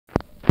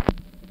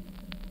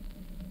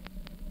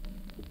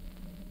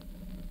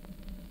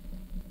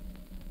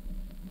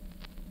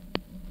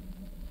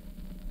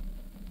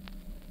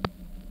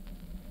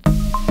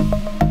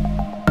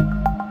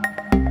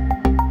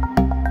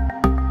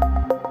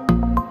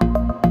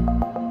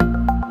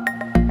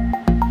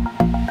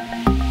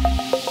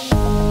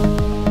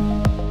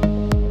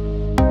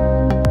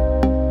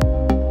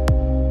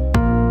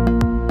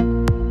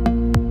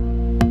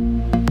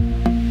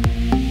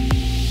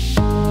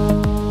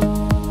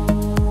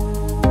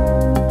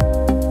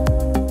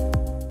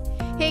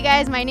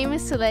guys, my name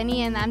is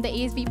Seleni and I'm the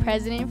ASB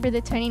president for the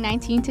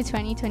 2019 to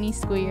 2020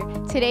 school year.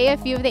 Today, a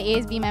few of the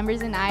ASB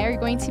members and I are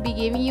going to be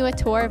giving you a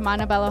tour of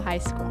Montebello High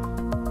School.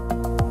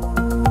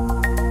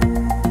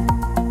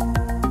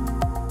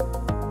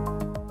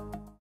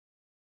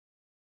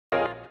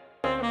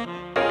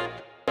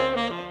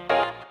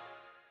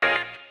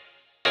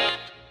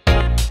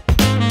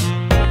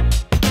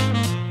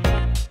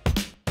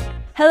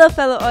 Hello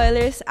fellow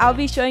Oilers, I'll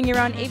be showing you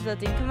around A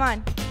building, come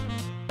on.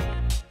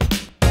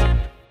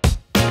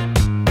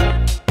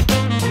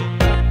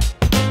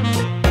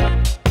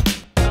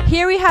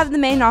 Here we have the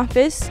main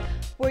office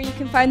where you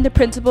can find the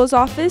principal's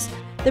office.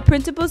 The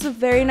principal's a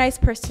very nice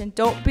person,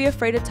 don't be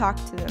afraid to talk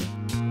to them.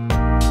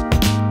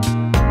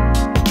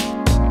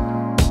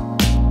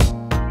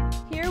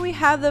 Here we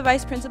have the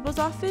vice principal's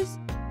office.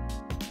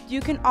 You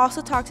can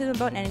also talk to them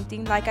about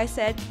anything. Like I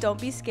said, don't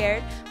be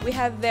scared. We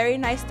have very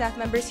nice staff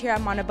members here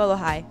at Montebello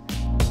High.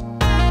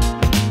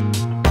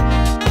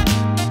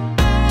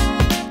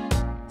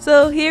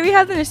 So here we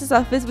have the nurse's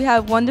office. We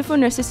have wonderful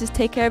nurses to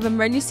take care of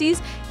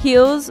emergencies,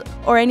 heals,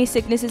 or any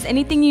sicknesses.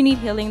 Anything you need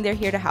healing, they're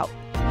here to help.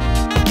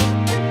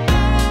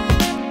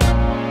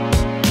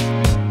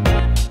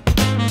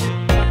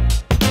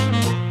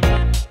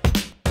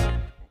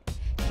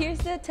 Here's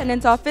the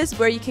attendance office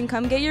where you can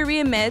come get your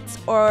readmits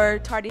or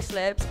tardy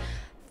slips.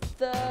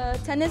 The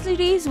attendance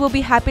ladies will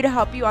be happy to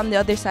help you on the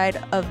other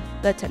side of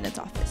the attendance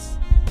office.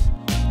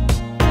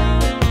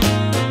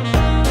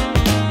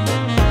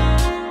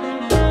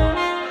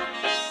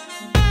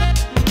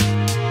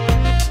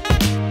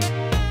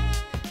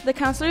 The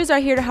counselors are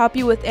here to help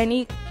you with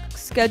any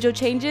schedule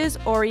changes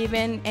or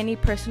even any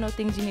personal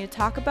things you need to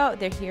talk about.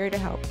 They're here to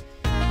help.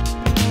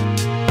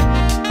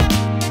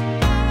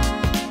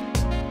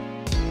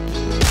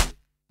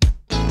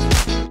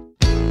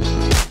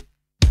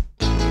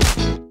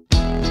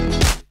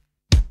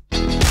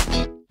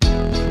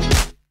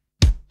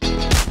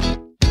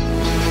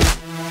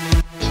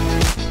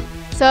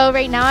 So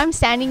right now I'm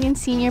standing in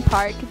Senior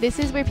Park. This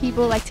is where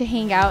people like to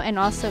hang out and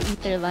also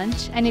eat their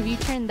lunch. And if you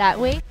turn that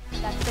way,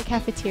 that's the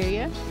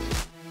cafeteria.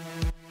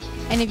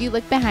 And if you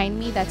look behind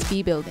me, that's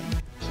B building.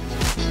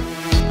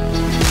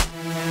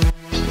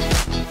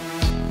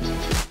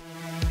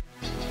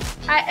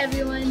 Hi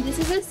everyone, this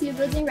is the C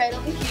building right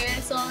over here,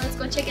 so let's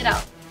go check it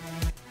out.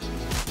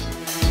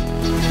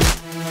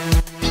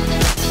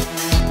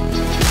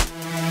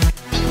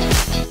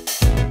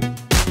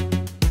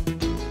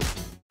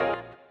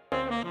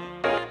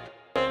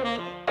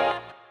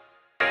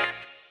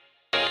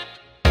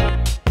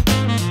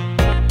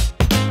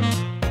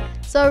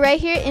 So right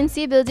here in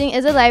C building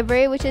is a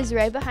library, which is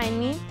right behind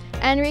me.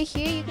 And right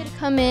here you could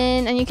come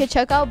in and you could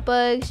check out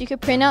books, you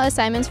could print out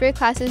assignments for your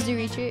classes, do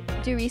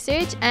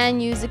research,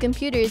 and use the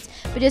computers.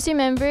 But just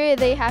remember,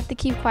 they have to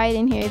keep quiet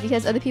in here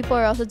because other people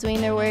are also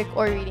doing their work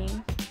or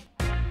reading.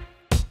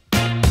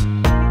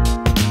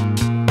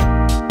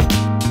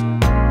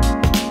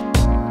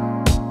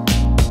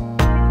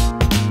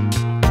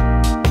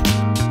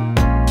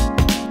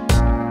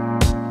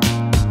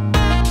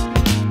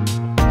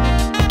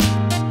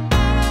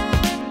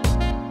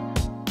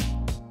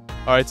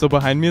 Alright, so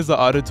behind me is the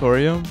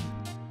auditorium.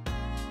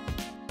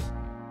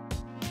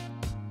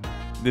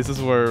 This is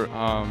where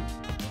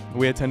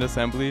we attend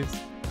assemblies.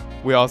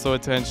 We also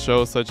attend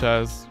shows such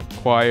as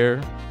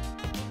choir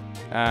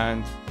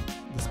and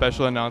the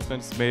special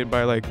announcements made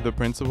by like the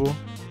principal.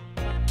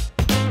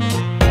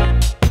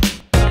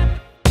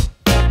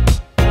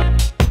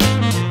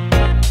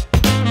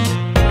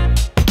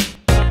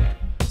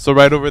 So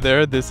right over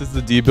there, this is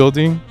the D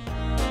building.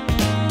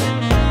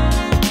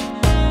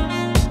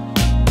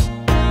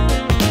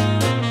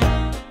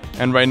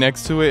 And right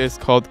next to it is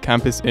called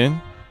Campus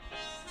Inn.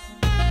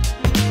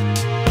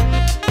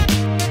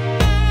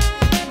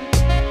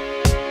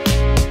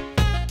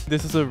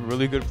 This is a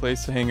really good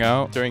place to hang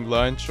out during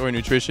lunch or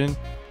nutrition,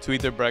 to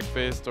eat their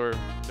breakfast or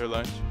their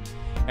lunch.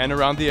 And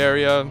around the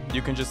area,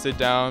 you can just sit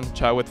down,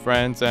 chat with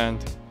friends,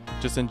 and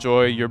just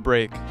enjoy your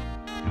break.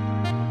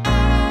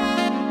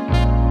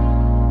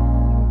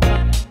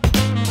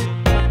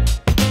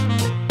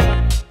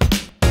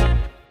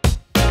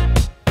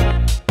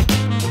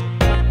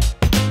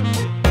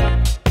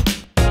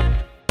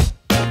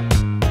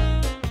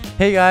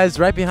 Hey guys,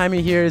 right behind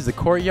me here is the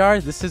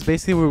courtyard. This is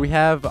basically where we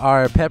have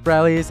our pep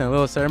rallies and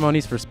little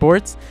ceremonies for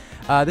sports.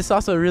 This is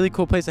also a really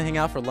cool place to hang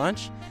out for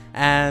lunch.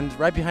 And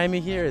right behind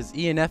me here is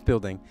E and F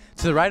building.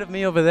 To the right of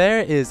me over there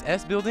is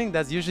S building.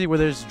 That's usually where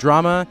there's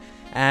drama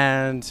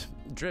and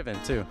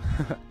driven too.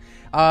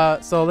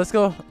 So let's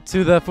go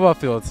to the football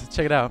field.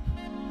 Check it out.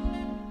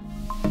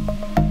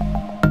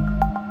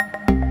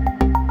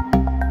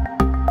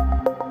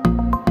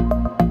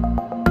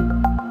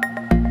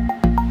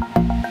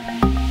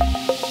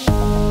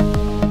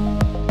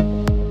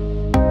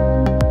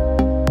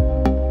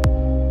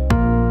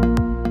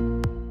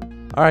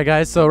 Alright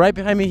guys, so right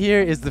behind me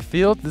here is the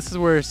field. This is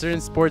where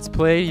certain sports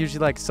play,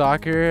 usually like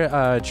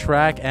soccer,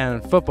 track,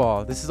 and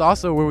football. This is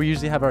also where we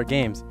usually have our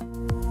games.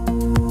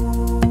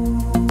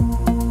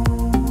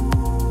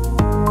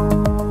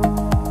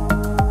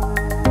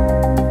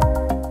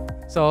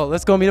 So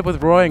let's go meet up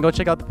with Roy and go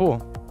check out the pool.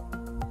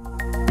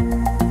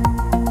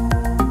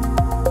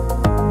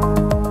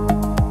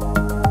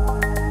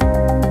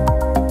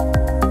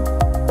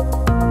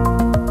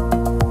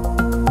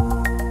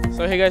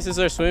 So hey guys, this is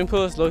our swimming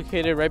pool. It's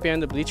located right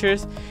behind the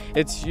bleachers.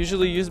 It's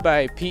usually used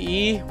by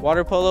PE,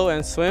 water polo,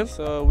 and swim.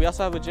 So we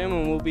also have a gym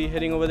and we'll be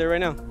heading over there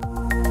right now.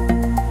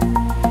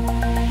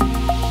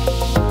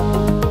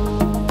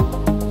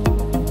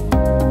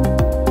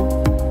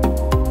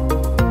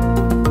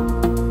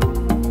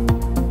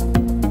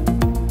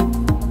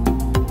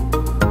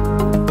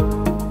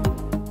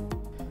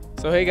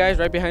 So hey guys,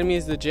 right behind me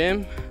is the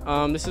gym.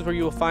 This is where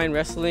you will find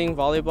wrestling,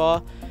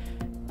 volleyball,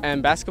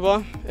 and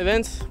basketball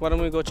events. Why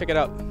don't we go check it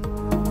out?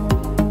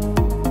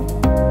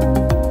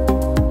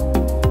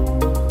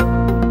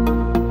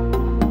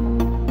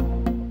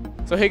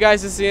 So hey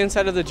guys, this is the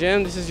inside of the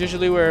gym. This is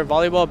usually where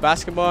volleyball,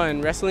 basketball,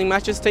 and wrestling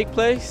matches take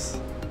place.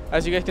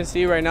 As you guys can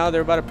see right now,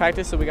 they're about to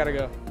practice, so we gotta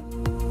go.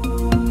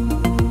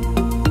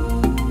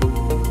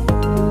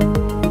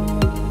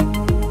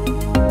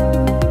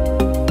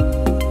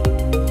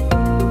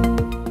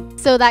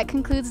 So that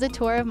concludes the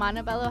tour of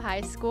Montebello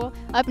High School.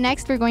 Up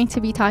next, we're going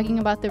to be talking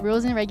about the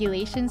rules and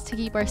regulations to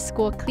keep our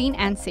school clean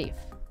and safe.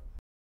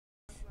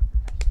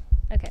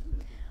 Okay.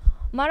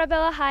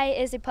 Montebello High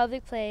is a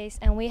public place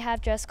and we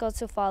have dress codes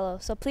to follow.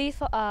 So please,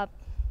 I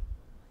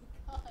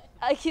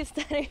keep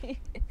stuttering.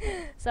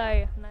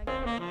 Sorry.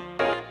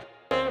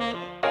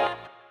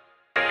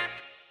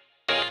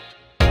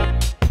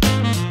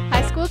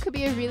 High school could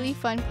be a really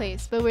fun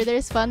place, but where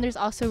there's fun, there's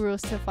also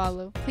rules to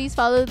follow. Please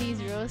follow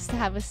these rules to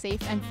have a safe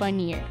and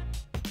fun year.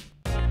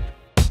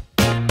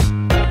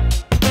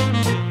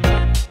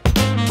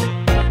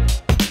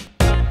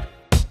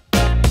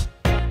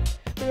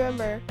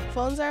 Remember,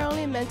 phones are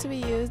only meant to be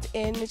used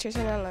in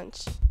nutrition and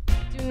lunch.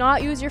 Do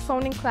not use your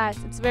phone in class.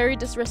 It's very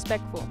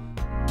disrespectful.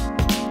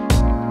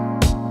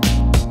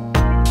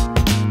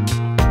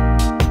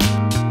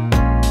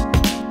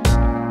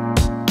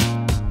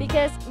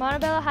 Because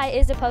Montebello High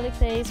is a public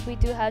place, we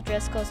do have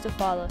dress codes to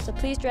follow. So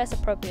please dress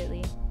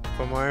appropriately.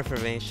 For more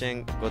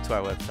information, go to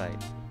our website.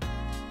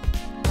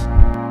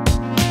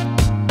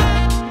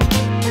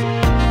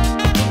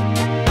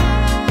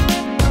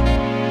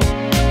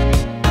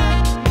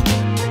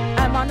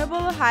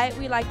 Montebello High,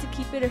 we like to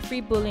keep it a free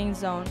bullying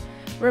zone.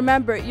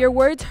 Remember, your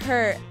words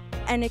hurt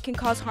and it can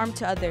cause harm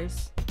to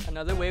others.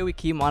 Another way we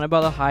keep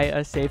Montebello High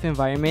a safe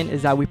environment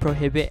is that we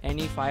prohibit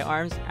any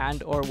firearms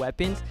and or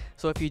weapons.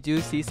 So if you do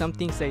see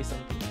something, say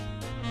something.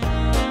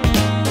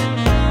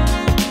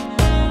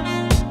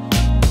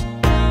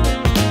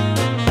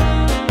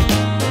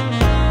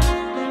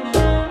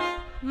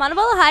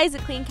 Montebello High is a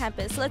clean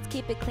campus, so let's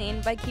keep it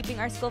clean by keeping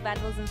our school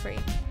vandalism free.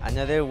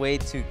 Another way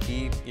to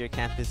keep your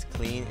campus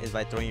clean is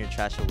by throwing your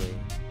trash away.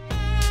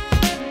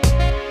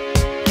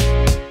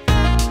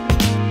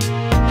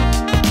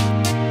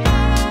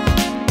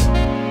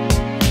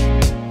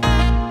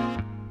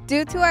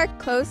 Due to our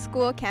closed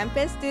school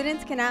campus,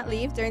 students cannot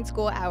leave during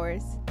school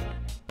hours.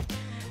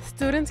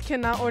 Students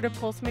cannot order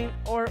Postmates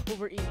or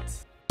Uber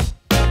Eats.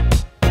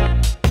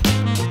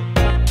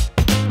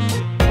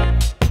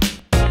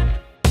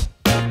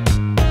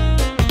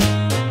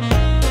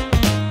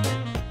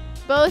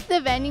 Both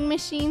the vending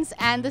machines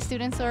and the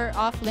students are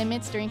off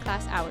limits during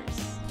class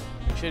hours.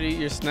 Make sure to eat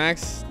your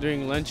snacks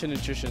during lunch and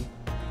nutrition.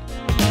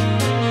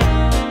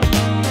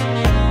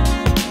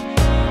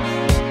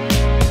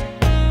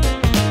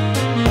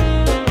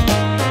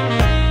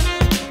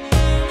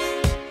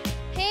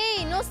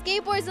 Hey, no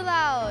skateboards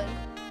allowed.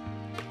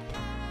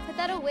 Put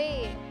that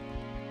away.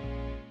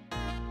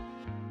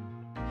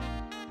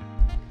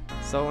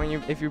 So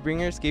if you bring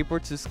your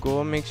skateboard to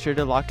school, make sure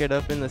to lock it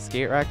up in the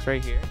skate racks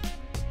right here.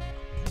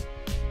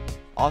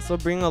 Also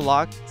bring a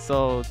lock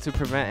to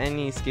prevent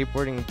any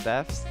skateboarding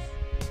thefts.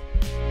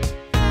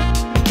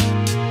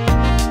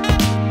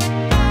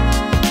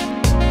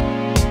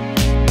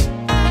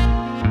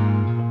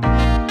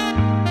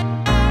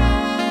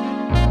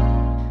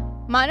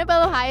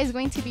 Montebello High is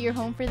going to be your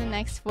home for the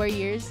next 4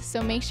 years,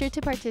 so make sure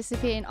to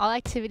participate in all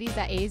activities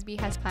that ASB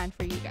has planned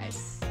for you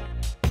guys.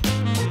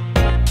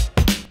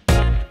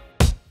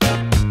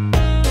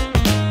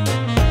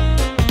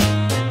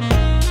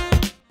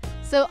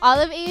 So all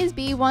of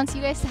ASB wants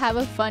you guys to have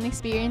a fun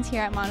experience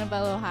here at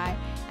Montebello High,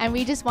 and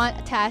we just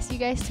want to ask you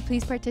guys to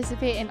please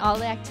participate in all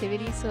the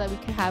activities so that we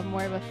could have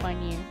more of a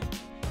fun year.